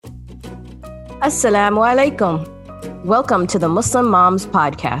Assalamu alaikum. Welcome to the Muslim Moms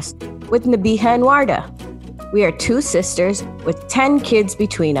Podcast with Nabiha and Warda. We are two sisters with 10 kids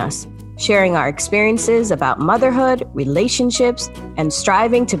between us, sharing our experiences about motherhood, relationships, and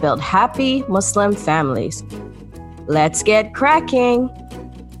striving to build happy Muslim families. Let's get cracking.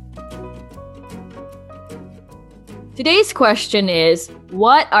 Today's question is,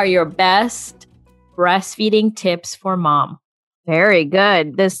 what are your best breastfeeding tips for mom? Very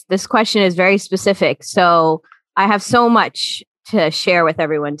good. This question is very specific. So I have so much to share with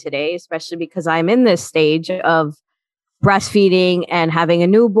everyone today, especially because I'm in this stage of breastfeeding and having a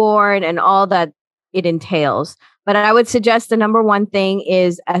newborn and all that it entails. But I would suggest the number one thing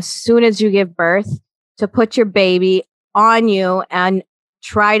is as soon as you give birth, to put your baby on you and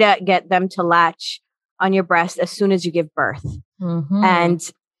try to get them to latch on your breast as soon as you give birth. Mm-hmm.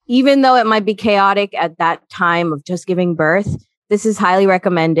 And even though it might be chaotic at that time of just giving birth, this is highly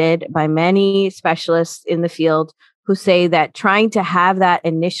recommended by many specialists in the field who say that trying to have that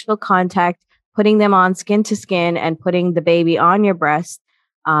initial contact, putting them on skin to skin and putting the baby on your breast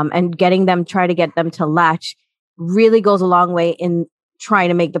and try to get them to latch really goes a long way in trying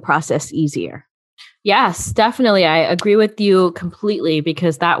to make the process easier. Yes, definitely. I agree with you completely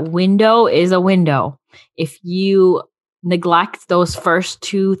because that window is a window. If you neglect those first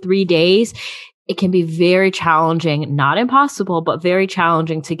 2-3 days, it can be very challenging, not impossible, but very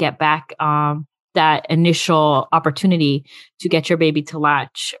challenging to get back that initial opportunity to get your baby to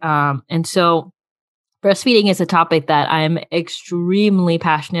latch. And so breastfeeding is a topic that I'm extremely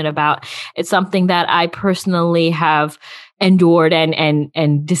passionate about. It's something that I personally have endured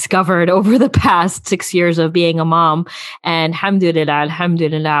and discovered over the past 6 years of being a mom. And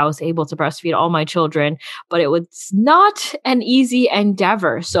alhamdulillah, I was able to breastfeed all my children, but it was not an easy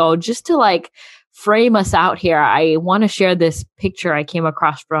endeavor. So just to frame us out here, I want to share this picture I came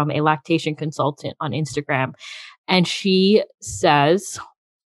across from a lactation consultant on Instagram. And she says,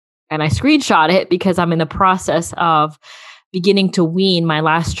 and I screenshot it because I'm in the process of beginning to wean my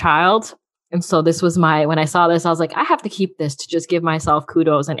last child. And so this was when I saw this, I was like, I have to keep this to just give myself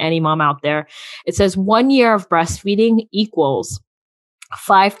kudos and any mom out there. It says 1 year of breastfeeding equals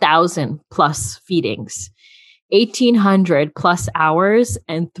 5,000 plus feedings, 1,800 plus hours,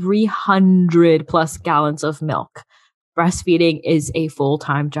 and 300 plus gallons of milk. Breastfeeding is a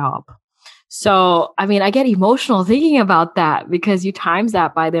full-time job. So, I get emotional thinking about that because you times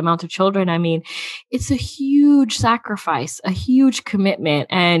that by the amount of children. It's a huge sacrifice, a huge commitment,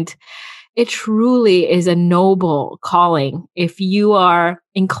 and it truly is a noble calling if you are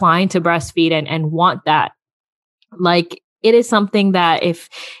inclined to breastfeed and want that. It is something that if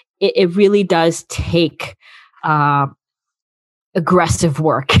it really does take aggressive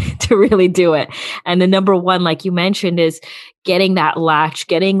work to really do it. And the number one, like you mentioned, is getting that latch,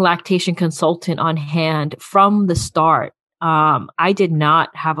 getting lactation consultant on hand from the start. I did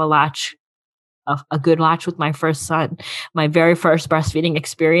not have a good latch with my first son. My very first breastfeeding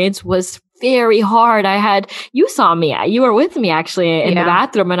experience was very hard. You saw me, you were with me actually in the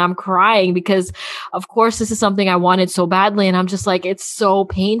bathroom, and I'm crying because of course this is something I wanted so badly. And I'm just like, it's so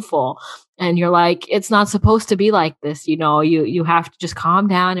painful. And you're like, it's not supposed to be like this. You have to just calm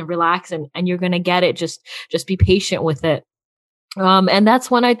down and relax and you're going to get it. Just be patient with it. And that's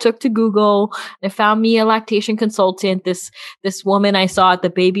when I took to Google. I found me a lactation consultant, this woman I saw at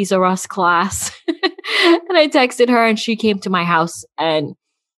the Babies R Us class. And I texted her and she came to my house and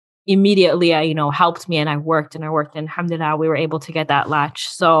immediately, helped me and I worked and alhamdulillah, we were able to get that latch.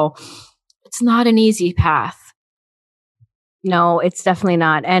 So it's not an easy path. No, it's definitely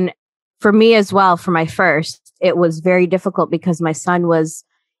not. And for me as well, for my first, it was very difficult because my son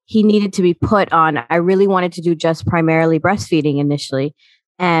he needed to be put on. I really wanted to do just primarily breastfeeding initially.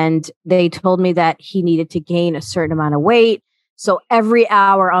 And they told me that he needed to gain a certain amount of weight. So every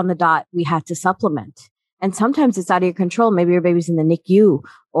hour on the dot, we had to supplement. And sometimes it's out of your control. Maybe your baby's in the NICU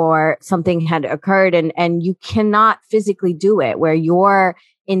or something had occurred and you cannot physically do it where you're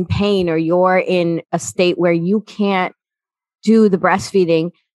in pain or you're in a state where you can't do the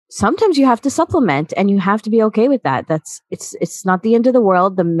breastfeeding. Sometimes you have to supplement and you have to be okay with that. It's not the end of the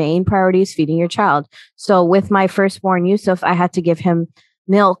world. The main priority is feeding your child. So with my firstborn Yusuf, I had to give him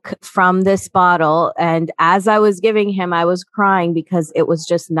milk from this bottle. And as I was giving him, I was crying because it was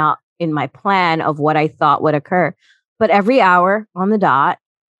just not in my plan of what I thought would occur. But every hour on the dot,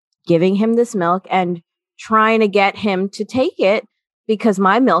 giving him this milk and trying to get him to take it because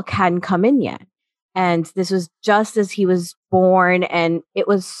my milk hadn't come in yet. And this was just as he was born. And it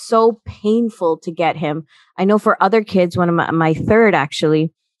was so painful to get him. I know for other kids, one of my third,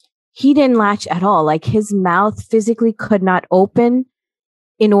 actually, he didn't latch at all. Like his mouth physically could not open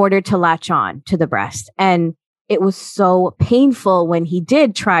in order to latch on to the breast. And it was so painful when he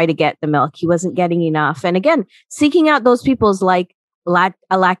did try to get the milk. He wasn't getting enough. And again, seeking out those people's like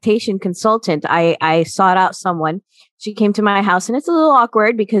a lactation consultant. I sought out someone. She came to my house, and it's a little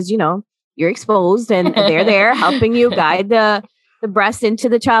awkward because, you know, you're exposed and they're there helping you guide the breast into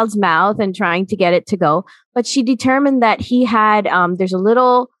the child's mouth and trying to get it to go. But she determined that he had, there's a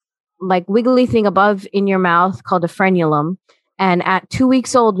little like wiggly thing above in your mouth called a frenulum. And at 2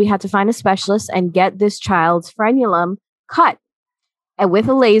 weeks old, we had to find a specialist and get this child's frenulum cut. And with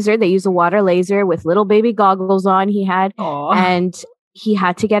a laser, they use a water laser with little baby goggles on he had. Aww. And he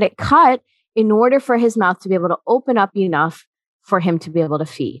had to get it cut in order for his mouth to be able to open up enough for him to be able to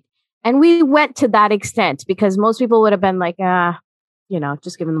feed. And we went to that extent because most people would have been like, you know,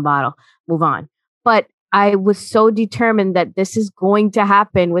 just give him the bottle, move on. But I was so determined that this is going to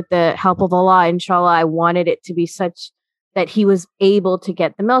happen with the help of Allah, inshallah. I wanted it to be such that he was able to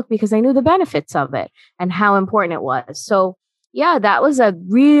get the milk because I knew the benefits of it and how important it was. So yeah, that was a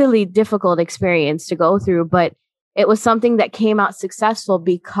really difficult experience to go through, but it was something that came out successful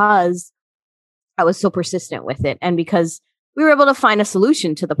because I was so persistent with it and because we were able to find a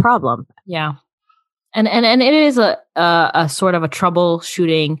solution to the problem. Yeah. And it is a sort of a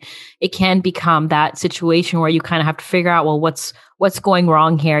troubleshooting. It can become that situation where you kind of have to figure out, well, what's going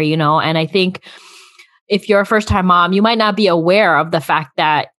wrong here, you know? And I think if you're a first-time mom, you might not be aware of the fact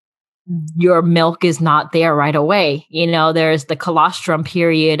that your milk is not there right away. You know, there's the colostrum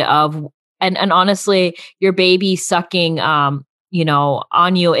period of, and honestly, your baby sucking, you know,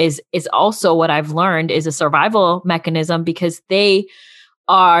 on you is also what I've learned is a survival mechanism because they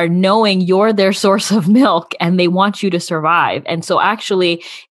are knowing you're their source of milk and they want you to survive. And so actually,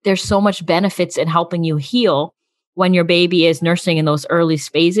 there's so much benefits in helping you heal when your baby is nursing in those early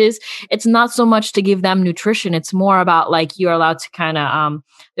phases. It's not so much to give them nutrition. It's more about like you're allowed to kind of,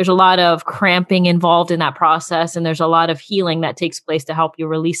 there's a lot of cramping involved in that process. And there's a lot of healing that takes place to help you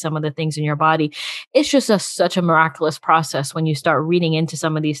release some of the things in your body. It's just such a miraculous process when you start reading into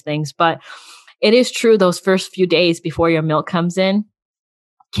some of these things. But it is true, those first few days before your milk comes in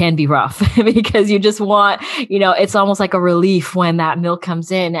can be rough because you just want, you know, it's almost like a relief when that milk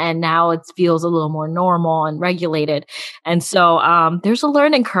comes in and now it feels a little more normal and regulated. And so there's a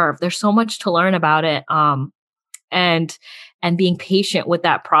learning curve. There's so much to learn about it. And being patient with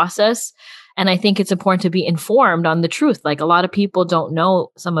that process. And I think it's important to be informed on the truth. Like a lot of people don't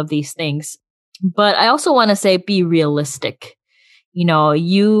know some of these things, but I also want to say, be realistic. You know,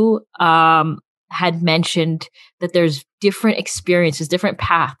 you, had mentioned that there's different experiences, different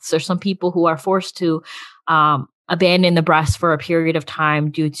paths. There's some people who are forced to abandon the breast for a period of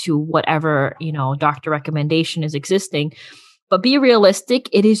time due to whatever, you know, doctor recommendation is existing. But be realistic.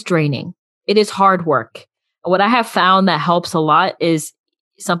 It is draining. It is hard work. What I have found that helps a lot is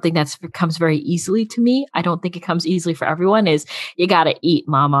something that comes very easily to me. I don't think it comes easily for everyone is you got to eat,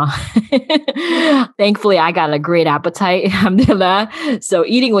 mama. Thankfully, I got a great appetite. Alhamdulillah. So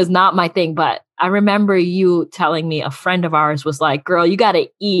eating was not my thing, but I remember you telling me a friend of ours was like, girl, you got to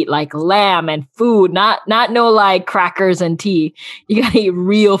eat like lamb and food, not no like crackers and tea. You got to eat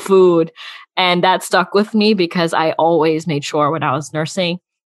real food. And that stuck with me because I always made sure when I was nursing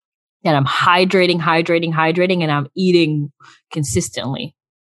that I'm hydrating, and I'm eating consistently.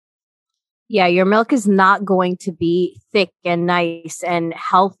 Yeah, your milk is not going to be thick and nice and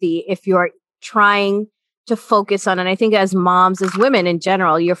healthy if you're trying to focus on, and I think as moms, as women in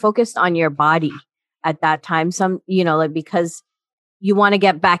general, you're focused on your body at that time. Some, you know, like because you want to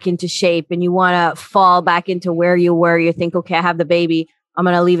get back into shape and you want to fall back into where you were. You think, okay, I have the baby. I'm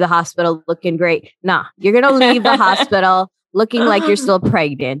going to leave the hospital looking great. Nah, you're going to leave the hospital looking like you're still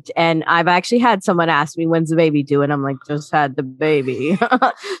pregnant. And I've actually had someone ask me, when's the baby due? And I'm like, just had the baby.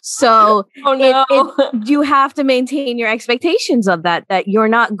 So oh, no. You have to maintain your expectations of that you're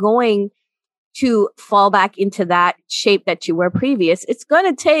not going to fall back into that shape that you were previous. It's going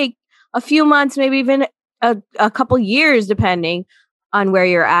to take a few months, maybe even a couple years, depending on where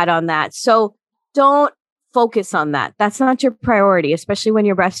you're at on that. So don't focus on that. That's not your priority, especially when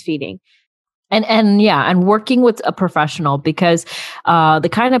you're breastfeeding. And working with a professional because the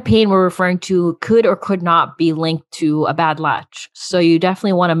kind of pain we're referring to could or could not be linked to a bad latch. So you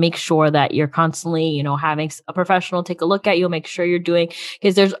definitely want to make sure that you're constantly, you know, having a professional take a look at you, make sure you're doing,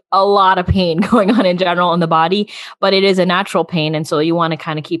 because there's a lot of pain going on in general in the body, but it is a natural pain. And so you want to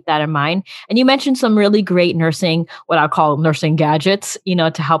kind of keep that in mind. And you mentioned some really great nursing, what I call nursing gadgets, you know,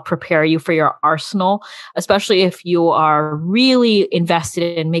 to help prepare you for your arsenal, especially if you are really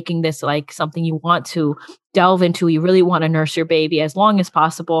invested in making this like something something you want to delve into, you really want to nurse your baby as long as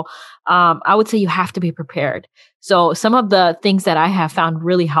possible, I would say you have to be prepared. So some of the things that I have found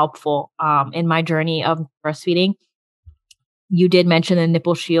really helpful in my journey of breastfeeding, you did mention the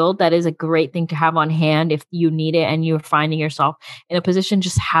nipple shield. That is a great thing to have on hand if you need it and you're finding yourself in a position,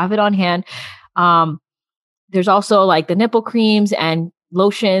 just have it on hand. There's also like the nipple creams and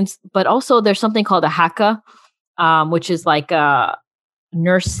lotions, but also there's something called a haka, which is like a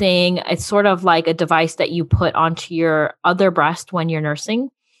nursing. It's sort of like a device that you put onto your other breast when you're nursing,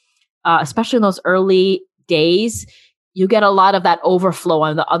 especially in those early days. You get a lot of that overflow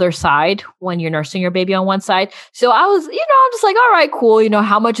on the other side when you're nursing your baby on one side. So I was, I'm just like, all right, cool.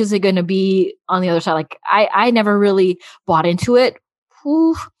 How much is it going to be on the other side? Like I never really bought into it.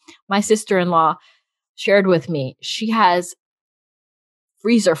 Whew. My sister-in-law shared with me, she has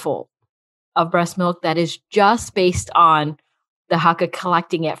freezer full of breast milk that is just based on the haka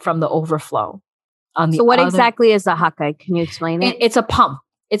collecting it from the overflow. So what exactly is a haka? Can you explain it? It's a pump.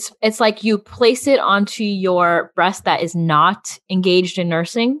 It's like you place it onto your breast that is not engaged in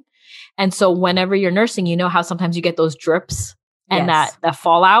nursing. And so whenever you're nursing, you know how sometimes you get those drips and that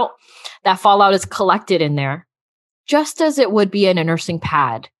fallout? That fallout is collected in there, just as it would be in a nursing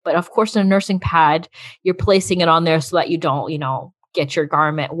pad. But of course, in a nursing pad, you're placing it on there so that you don't, get your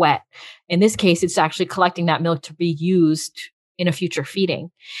garment wet. In this case, it's actually collecting that milk to be used in a future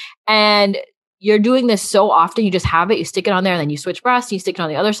feeding. And you're doing this so often, you just have it, you stick it on there, and then you switch breasts, you stick it on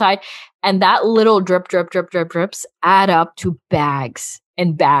the other side. And that little drips add up to bags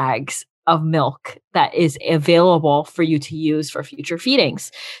and bags of milk that is available for you to use for future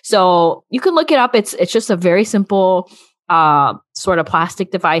feedings. So you can look it up. It's just a very simple sort of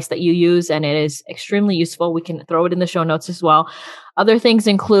plastic device that you use, and it is extremely useful. We can throw it in the show notes as well. Other things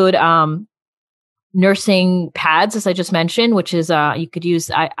include nursing pads, as I just mentioned, which is you could use.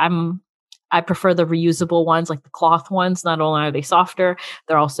 I prefer the reusable ones, like the cloth ones. Not only are they softer,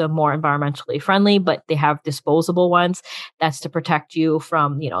 they're also more environmentally friendly, but they have disposable ones. That's to protect you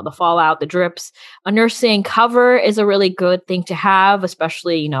from, the fallout, the drips. A nursing cover is a really good thing to have,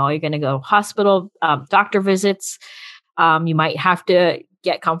 especially, you're going to go to hospital, doctor visits. You might have to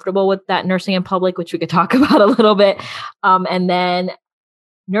get comfortable with that nursing in public, which we could talk about a little bit. And then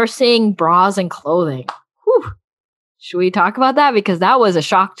nursing bras and clothing. Whew. Should we talk about that? Because that was a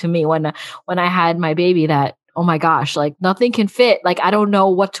shock to me when I had my baby, that, oh my gosh, like nothing can fit. Like, I don't know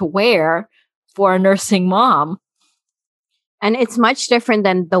what to wear for a nursing mom. And it's much different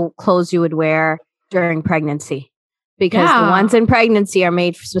than the clothes you would wear during pregnancy, because the ones in pregnancy are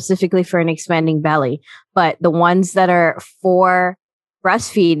made specifically for an expanding belly. But the ones that are for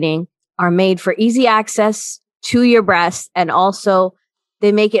breastfeeding are made for easy access to your breast. And also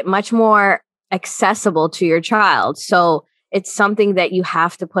they make it much more accessible to your child. So it's something that you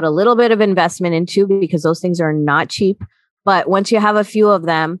have to put a little bit of investment into, because those things are not cheap. But once you have a few of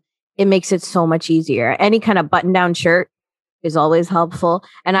them, it makes it so much easier. Any kind of button down shirt is always helpful.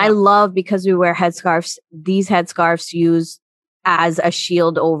 And I love, because we wear headscarves, these headscarves use as a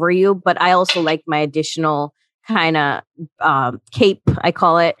shield over you. But I also like my additional kind of cape, I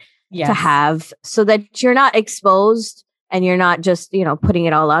call it, to have, so that you're not exposed. And you're not just, putting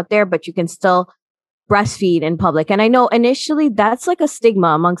it all out there, but you can still breastfeed in public. And I know initially that's like a stigma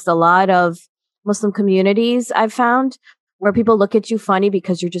amongst a lot of Muslim communities, I've found, where people look at you funny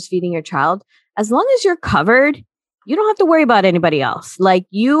because you're just feeding your child. As long as you're covered, you don't have to worry about anybody else. Like,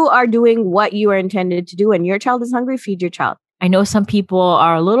 you are doing what you are intended to do, and your child is hungry, feed your child. I know some people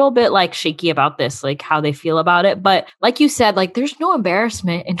are a little bit like shaky about this, like how they feel about it. But like you said, like there's no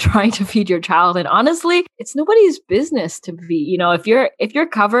embarrassment in trying to feed your child. And honestly, it's nobody's business to be, if you're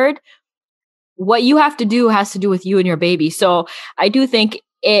covered, what you have to do has to do with you and your baby. So I do think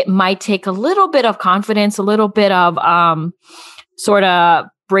it might take a little bit of confidence, a little bit of sort of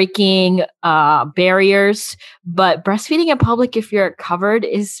breaking barriers. But breastfeeding in public, if you're covered,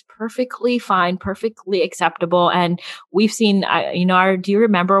 is perfectly fine, perfectly acceptable. And we've seen, do you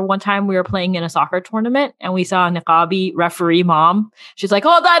remember one time we were playing in a soccer tournament and we saw a niqabi referee mom? She's like,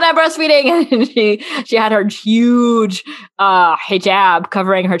 "Hold on, I'm breastfeeding." And she had her huge hijab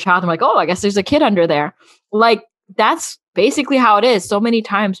covering her child. I'm like, "Oh, I guess there's a kid under there." Like, that's basically how it is. So many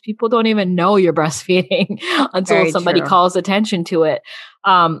times people don't even know you're breastfeeding until somebody calls attention to it.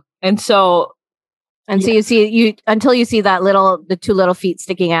 So you see until you see the two little feet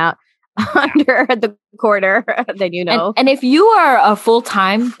sticking out under the corner, then you know. And if you are a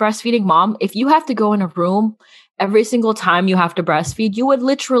full-time breastfeeding mom, if you have to go in a room every single time you have to breastfeed,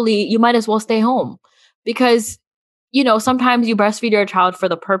 you might as well stay home, because sometimes you breastfeed your child for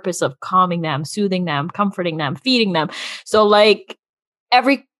the purpose of calming them, soothing them, comforting them, feeding them. So like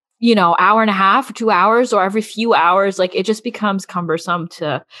every hour and a half, 2 hours, or every few hours. Like it just becomes cumbersome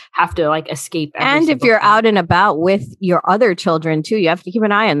to have to like escape. And if you're out and about with your other children too, you have to keep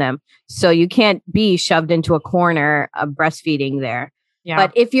an eye on them. So you can't be shoved into a corner of breastfeeding there. Yeah.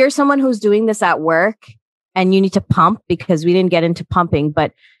 But if you're someone who's doing this at work and you need to pump, because we didn't get into pumping,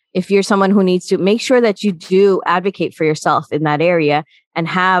 but if you're someone who needs to, make sure that you do advocate for yourself in that area and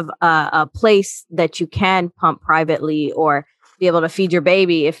have a place that you can pump privately or be able to feed your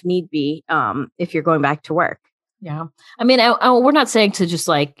baby if need be, if you're going back to work. Yeah. I mean, we're not saying to just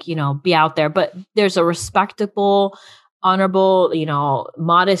like, be out there, but there's a respectable, honorable,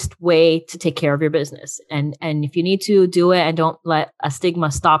 modest way to take care of your business. And if you need to do it, and don't let a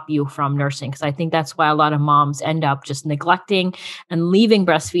stigma stop you from nursing. Because I think that's why a lot of moms end up just neglecting and leaving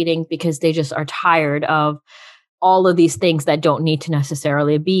breastfeeding because they just are tired of all of these things that don't need to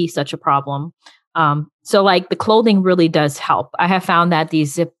necessarily be such a problem. So like the clothing really does help. I have found that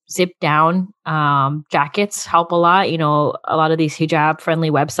these zip down jackets help a lot. A lot of these hijab friendly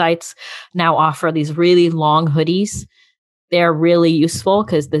websites now offer these really long hoodies. They're really useful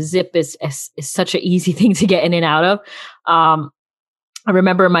because the zip is such an easy thing to get in and out of. I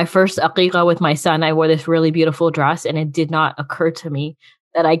remember my first aqiqah with my son, I wore this really beautiful dress, and it did not occur to me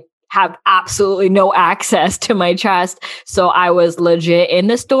that I have absolutely no access to my chest. So I was legit in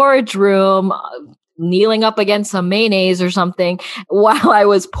the storage room, kneeling up against some mayonnaise or something while I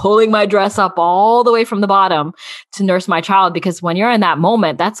was pulling my dress up all the way from the bottom to nurse my child. Because when you're in that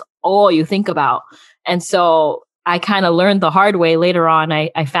moment, that's all you think about. And so I kind of learned the hard way later on.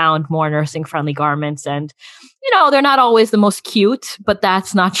 I found more nursing friendly garments, and they're not always the most cute, but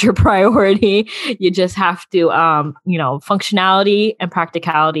that's not your priority. You just have to, functionality and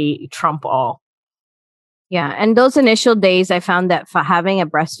practicality trump all. Yeah. And those initial days, I found that for having a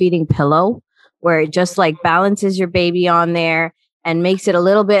breastfeeding pillow where it just like balances your baby on there and makes it a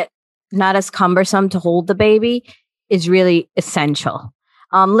little bit not as cumbersome to hold the baby is really essential.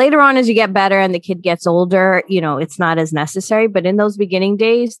 Later on, as you get better and the kid gets older, it's not as necessary. But in those beginning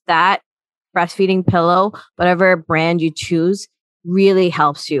days, that breastfeeding pillow, whatever brand you choose, really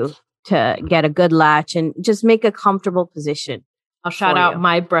helps you to get a good latch and just make a comfortable position. I'll shout out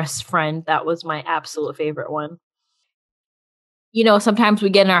my breast friend. That was my absolute favorite one. Sometimes we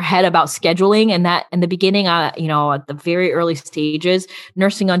get in our head about scheduling, and that in the beginning, at the very early stages,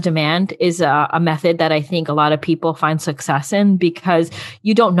 nursing on demand is a method that I think a lot of people find success in, because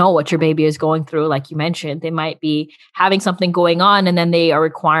you don't know what your baby is going through. Like you mentioned, they might be having something going on and then they are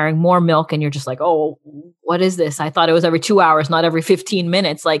requiring more milk, and you're just like, oh, what is this? I thought it was every 2 hours, not every 15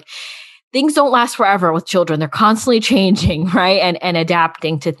 minutes. Like, things don't last forever with children. They're constantly changing, right? And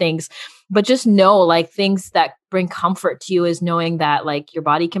adapting to things. But just know, like, things that bring comfort to you is knowing that like your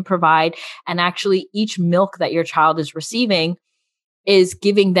body can provide, and actually each milk that your child is receiving is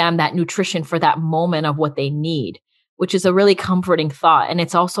giving them that nutrition for that moment of what they need, which is a really comforting thought. And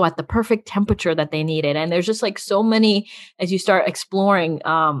it's also at the perfect temperature that they need it. And there's just like so many, as you start exploring,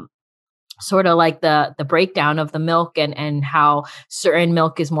 sort of like the breakdown of the milk and how certain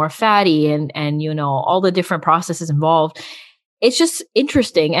milk is more fatty and all the different processes involved. It's just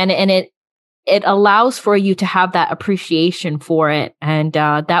interesting. And it allows for you to have that appreciation for it. And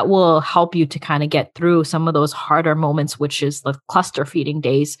that will help you to kind of get through some of those harder moments, which is the cluster feeding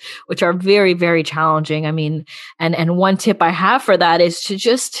days, which are very, very challenging. I mean, and one tip I have for that is to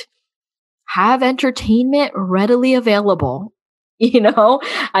just have entertainment readily available.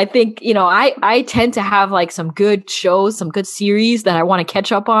 I think, I tend to have like some good shows, some good series that I want to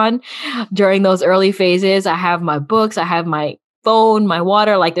catch up on during those early phases. I have my books, I have my phone, my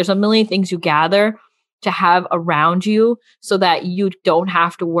water, like there's a million things you gather to have around you so that you don't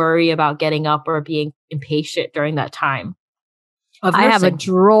have to worry about getting up or being impatient during that time. I have a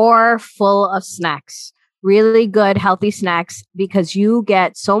drawer full of snacks, really good, healthy snacks, because you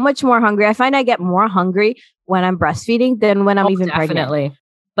get so much more hungry. I find I get more hungry when I'm breastfeeding than when I'm even definitely. pregnant.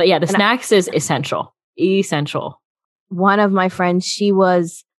 But yeah, the snacks is essential. One of my friends, she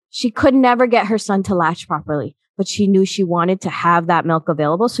could never get her son to latch properly, but she knew she wanted to have that milk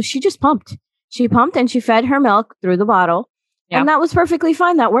available. So she just pumped. She pumped and she fed her milk through the bottle. Yep. And that was perfectly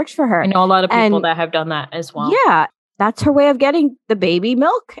fine. That works for her. I know a lot of people that have done that as well. Yeah. That's her way of getting the baby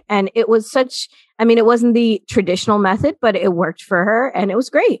milk. And it was it wasn't the traditional method, but it worked for her and it was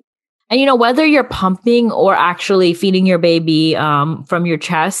great. And whether you're pumping or actually feeding your baby from your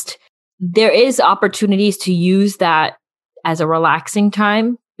chest, there is opportunities to use that as a relaxing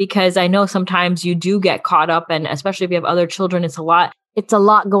time, because I know sometimes you do get caught up, and especially if you have other children, it's a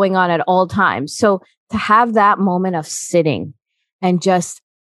lot going on at all times. So to have that moment of sitting and just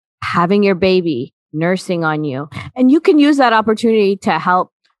having your baby nursing on you, and you can use that opportunity to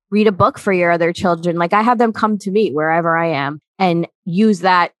help read a book for your other children. Like I have them come to me wherever I am and use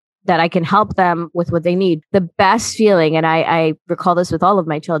that I can help them with what they need. The best feeling, and I recall this with all of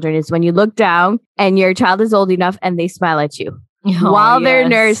my children, is when you look down and your child is old enough and they smile at you. Oh, while they're yes.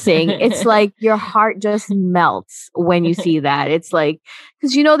 nursing. It's like your heart just melts when you see that. It's like,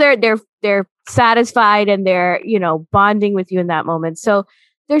 because you know they're satisfied and they're, you know, bonding with you in that moment. So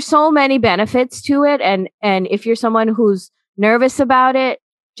there's so many benefits to it. And if you're someone who's nervous about it,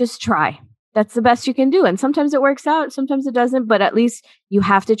 just try. That's the best you can do. And sometimes it works out, sometimes it doesn't, but at least you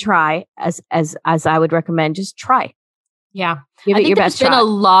have to try, as I would recommend, just try. Yeah. Give it your best shot. There's been a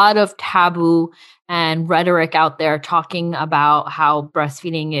lot of taboo and rhetoric out there talking about how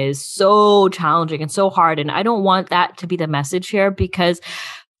breastfeeding is so challenging and so hard. And I don't want that to be the message here, because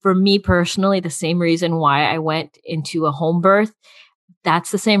for me personally, the same reason why I went into a home birth,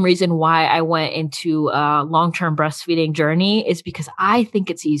 that's the same reason why I went into a long-term breastfeeding journey, is because I think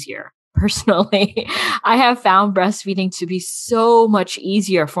it's easier. Personally, I have found breastfeeding to be so much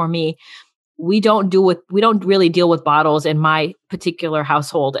easier for me. We don't really deal with bottles in my particular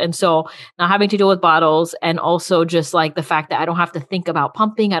household. And so not having to deal with bottles, and also just like the fact that I don't have to think about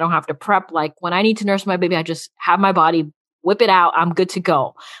pumping. I don't have to prep. Like when I need to nurse my baby, I just have my body, whip it out. I'm good to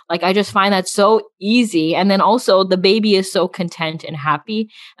go. Like I just find that so easy. And then also the baby is so content and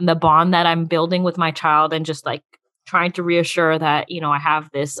happy, and the bond that I'm building with my child, and just like trying to reassure that, you know, I have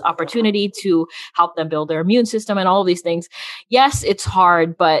this opportunity to help them build their immune system and all of these things. Yes, it's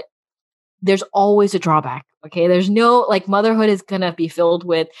hard, but there's always a drawback. Okay. There's no, like, motherhood is going to be filled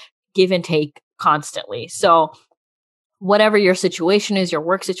with give and take constantly. So whatever your situation is, your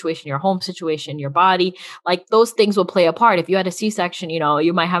work situation, your home situation, your body, like those things will play a part. If you had a C-section, you know,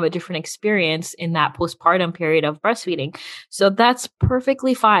 you might have a different experience in that postpartum period of breastfeeding. So that's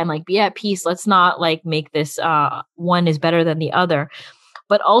perfectly fine. Like be at peace. Let's not like make this one is better than the other.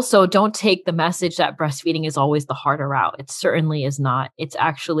 But also don't take the message that breastfeeding is always the harder route. It certainly is not. It's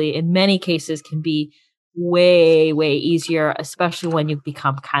actually, in many cases, can be way, way easier, especially when you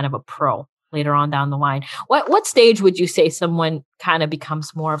become kind of a pro later on down the line. What stage would you say someone kind of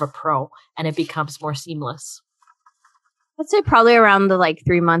becomes more of a pro and it becomes more seamless? I'd say probably around the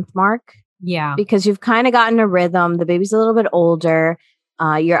 3-month mark. Yeah. Because you've kind of gotten a rhythm. The baby's a little bit older.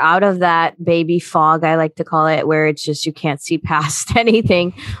 You're out of that baby fog, I like to call it, where it's just you can't see past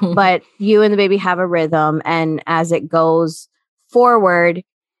anything. But you and the baby have a rhythm. And as it goes forward,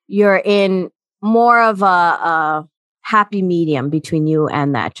 you're in more of a happy medium between you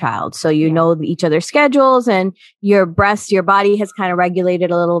and that child. So you know each other's schedules, and your body has kind of regulated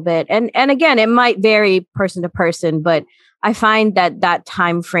a little bit. And again, it might vary person to person, but I find that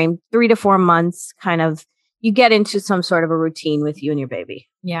time frame, 3 to 4 months, kind of, you get into some sort of a routine with you and your baby.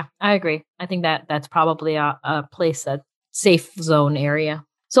 Yeah, I agree. I think that's probably a place, that safe zone area.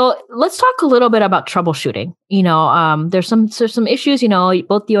 So let's talk a little bit about troubleshooting. You know, there's some issues, you know,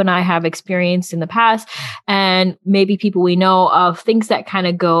 both you and I have experienced in the past, and maybe people we know of, things that kind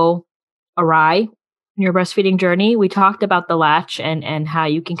of go awry in your breastfeeding journey. We talked about the latch and how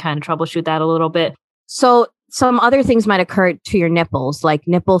you can kind of troubleshoot that a little bit. So some other things might occur to your nipples, like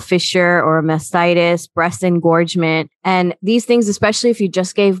nipple fissure or mastitis, breast engorgement. And these things, especially if you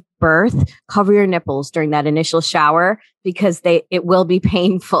just gave birth, cover your nipples during that initial shower, because it will be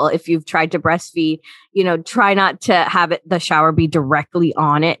painful if you've tried to breastfeed. You know, try not to have the shower be directly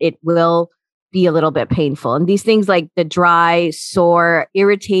on it. It will be a little bit painful. And these things like the dry, sore,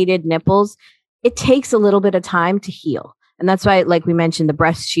 irritated nipples, it takes a little bit of time to heal. And that's why, like we mentioned, the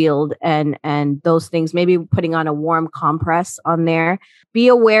breast shield and those things, maybe putting on a warm compress on there. Be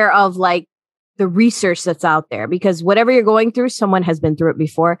aware of like the research that's out there, because whatever you're going through, someone has been through it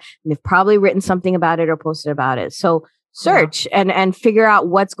before, and they've probably written something about it or posted about it. So search and figure out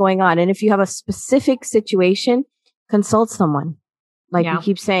what's going on. And if you have a specific situation, consult someone. Like we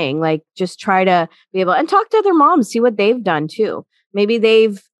keep saying, like just try to be able and talk to other moms, see what they've done too. Maybe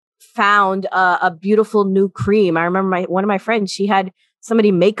they've found a beautiful new cream. I remember one of my friends, she had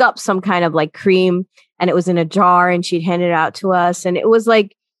somebody make up some kind of like cream, and it was in a jar, and she'd hand it out to us, and it was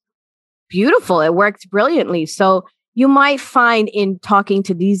like beautiful. It worked brilliantly. So you might find in talking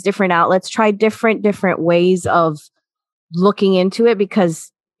to these different outlets, try different ways of looking into it, because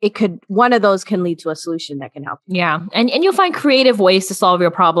one of those can lead to a solution that can help. Yeah. And you'll find creative ways to solve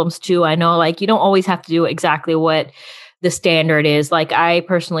your problems too. I know, like, you don't always have to do exactly what the standard is. Like, I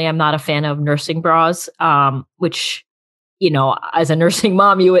personally am not a fan of nursing bras, which, you know, as a nursing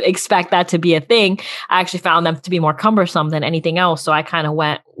mom, you would expect that to be a thing. I actually found them to be more cumbersome than anything else. So I kind of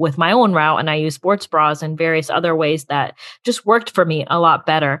went with my own route, and I used sports bras and various other ways that just worked for me a lot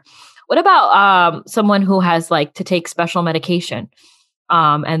better. What about someone who has like to take special medication?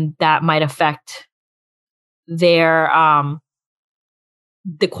 and that might affect their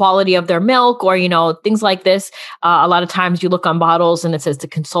the quality of their milk, or things like this. A lot of times you look on bottles and it says to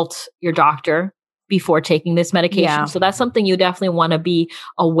consult your doctor before taking this medication. Yeah. So that's something you definitely want to be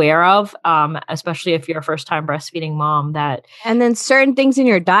aware of, especially if you're a first-time breastfeeding mom. And then certain things in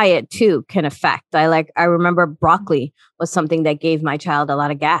your diet too can affect. I remember broccoli was something that gave my child a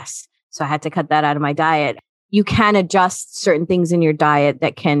lot of gas, so I had to cut that out of my diet. You can adjust certain things in your diet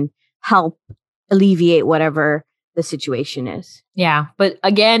that can help alleviate whatever the situation is. Yeah, but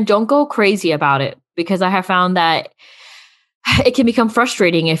again, don't go crazy about it, because I have found that it can become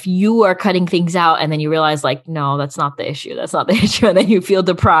frustrating if you are cutting things out and then you realize, like, no, that's not the issue. That's not the issue. And then you feel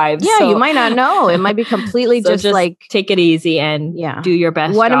deprived. Yeah, so, you might not know. It might be completely so just like take it easy and do your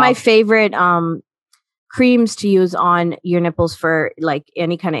best. One of my favorite creams to use on your nipples for like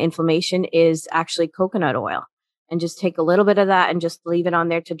any kind of inflammation is actually coconut oil. And just take a little bit of that and just leave it on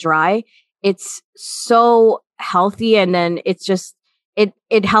there to dry. It's so healthy. And then it's just,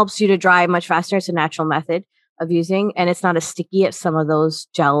 it helps you to dry much faster. It's a natural method of using, and it's not as sticky as some of those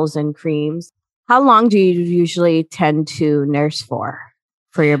gels and creams. How long do you usually tend to nurse for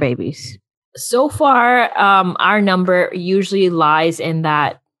your babies? So far, our number usually lies in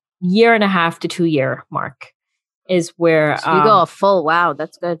that 1.5 to 2 year mark is where so you go a full. Wow,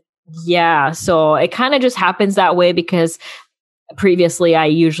 that's good. Yeah. So it kind of just happens that way because previously I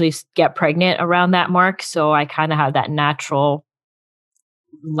usually get pregnant around that mark. So I kind of have that natural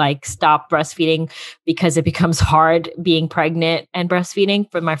stop breastfeeding, because it becomes hard being pregnant and breastfeeding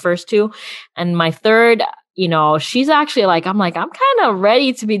for my first two. And my third, she's actually I'm kind of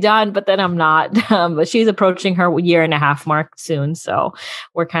ready to be done, but then I'm not. But she's approaching her 1.5 year mark soon. So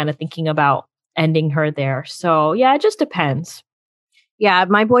we're kind of thinking about ending her there. So yeah, it just depends. Yeah,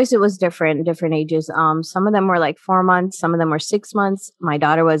 my boys, it was different ages. Some of them were 4 months, some of them were 6 months. My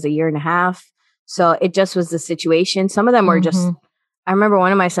daughter was 1.5 years. So it just was the situation. Some of them were just, I remember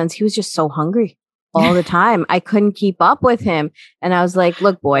one of my sons, he was just so hungry all the time. I couldn't keep up with him. And I was like,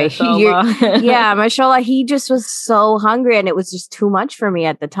 look, boy, mashallah, he just was so hungry, and it was just too much for me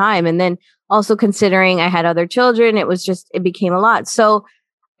at the time. And then also considering I had other children, it became a lot. So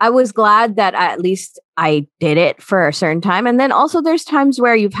I was glad that at least I did it for a certain time. And then also there's times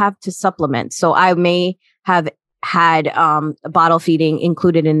where you have to supplement. So I may have had bottle feeding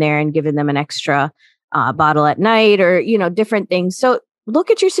included in there and given them an extra bottle at night, or, different things. So look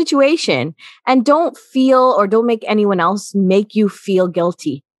at your situation and don't make anyone else make you feel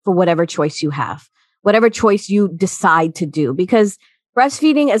guilty for whatever choice you have, whatever choice you decide to do. Because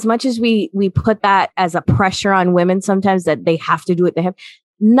breastfeeding, as much as we put that as a pressure on women sometimes that they have to do it,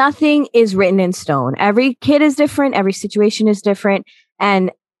 nothing is written in stone. Every kid is different. Every situation is different.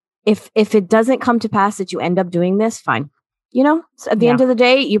 And if it doesn't come to pass that you end up doing this, fine. At the end of the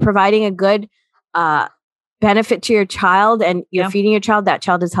day, you're providing a good benefit to your child, and you're feeding your child. That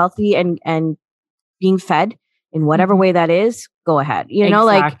child is healthy and being fed in whatever way that is. Go ahead.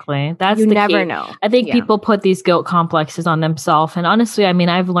 Exactly. That's you the never key. know. I think people put these guilt complexes on themselves. And honestly, I mean,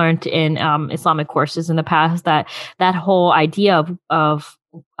 I've learned in Islamic courses in the past that whole idea of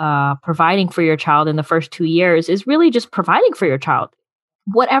providing for your child in the first 2 years is really just providing for your child.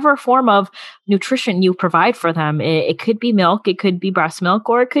 Whatever form of nutrition you provide for them, it could be milk, it could be breast milk,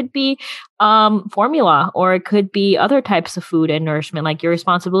 or it could be formula, or it could be other types of food and nourishment. Your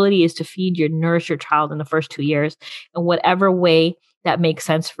responsibility is to nourish your child in the first 2 years in whatever way that makes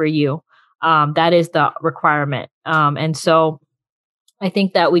sense for you. That is the requirement. And so I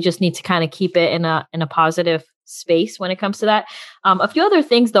think that we just need to kind of keep it in a positive space when it comes to that. A few other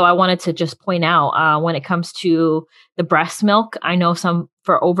things, though, I wanted to just point out when it comes to the breast milk. I know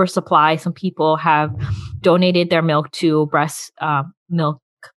for oversupply, some people have donated their milk to breast milk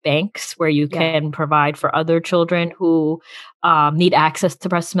banks where you can provide for other children who need access to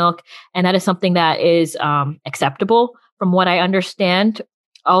breast milk. And that is something that is acceptable from what I understand.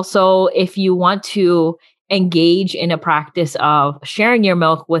 Also, if you want to engage in a practice of sharing your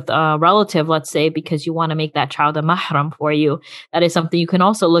milk with a relative, let's say, because you want to make that child a mahram for you, that is something you can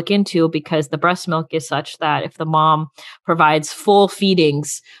also look into, because the breast milk is such that if the mom provides full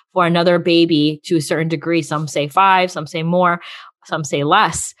feedings for another baby to a certain degree, some say 5, some say more, some say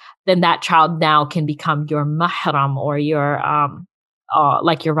less, then that child now can become your mahram, or your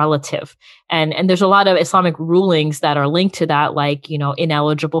your relative. And there's a lot of Islamic rulings that are linked to that,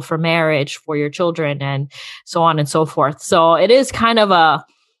 ineligible for marriage for your children and so on and so forth. So it is kind of a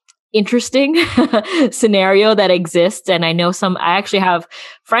interesting scenario that exists. And I know I actually have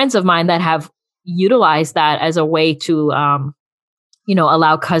friends of mine that have utilized that as a way to,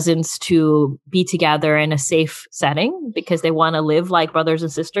 allow cousins to be together in a safe setting because they want to live like brothers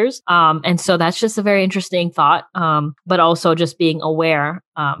and sisters. And so that's just a very interesting thought, but also just being aware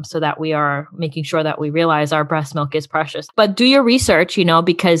so that we are making sure that we realize our breast milk is precious. But do your research,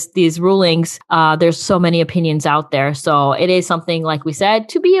 because these rulings, there's so many opinions out there. So it is something, like we said,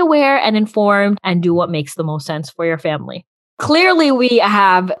 to be aware and informed and do what makes the most sense for your family. Clearly, we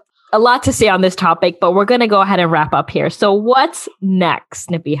have a lot to say on this topic, but we're going to go ahead and wrap up here. So what's next,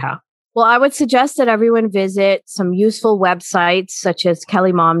 Nabiha? Well, I would suggest that everyone visit some useful websites such as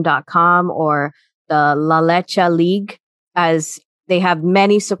kellymom.com or the La Leche League, as they have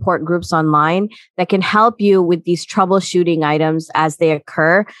many support groups online that can help you with these troubleshooting items as they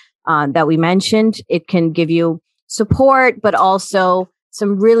occur that we mentioned. It can give you support, but also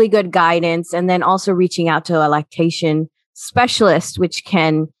some really good guidance, and then also reaching out to a lactation specialist, which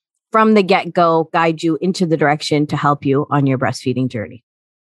can from the get-go guide you into the direction to help you on your breastfeeding journey.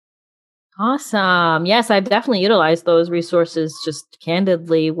 Awesome. Yes, I've definitely utilized those resources just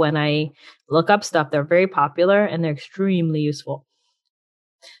candidly when I look up stuff. They're very popular and they're extremely useful.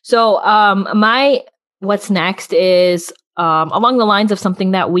 So my what's next is along the lines of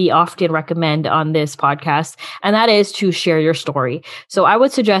something that we often recommend on this podcast, and that is to share your story. So I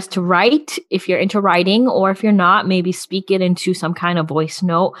would suggest to write if you're into writing, or if you're not, maybe speak it into some kind of voice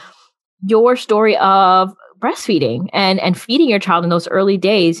note, your story of breastfeeding and feeding your child in those early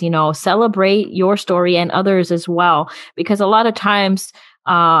days. Celebrate your story and others as well, because a lot of times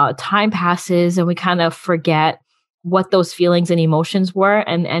time passes and we kind of forget what those feelings and emotions were.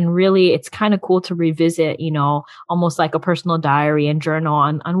 And really, it's kind of cool to revisit, almost like a personal diary and journal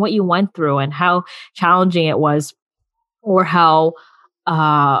on what you went through and how challenging it was, or how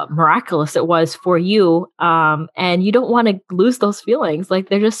miraculous it was for you. And you don't want to lose those feelings. Like,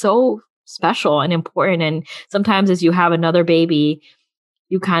 they're just so special and important. And sometimes as you have another baby,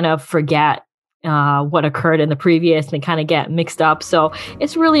 you kind of forget what occurred in the previous and kind of get mixed up. So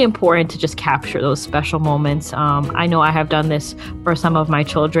it's really important to just capture those special moments. I know I have done this for some of my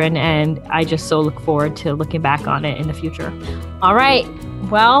children, and I just so look forward to looking back on it in the future. All right.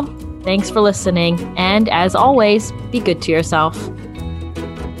 Well, thanks for listening. And as always, be good to yourself.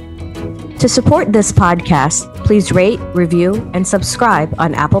 To support this podcast, please rate, review, and subscribe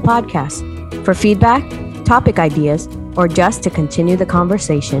on Apple Podcasts. For feedback, topic ideas, or just to continue the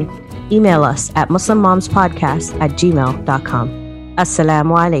conversation, email us at muslimmomspodcast@gmail.com.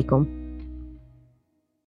 Assalamu alaikum.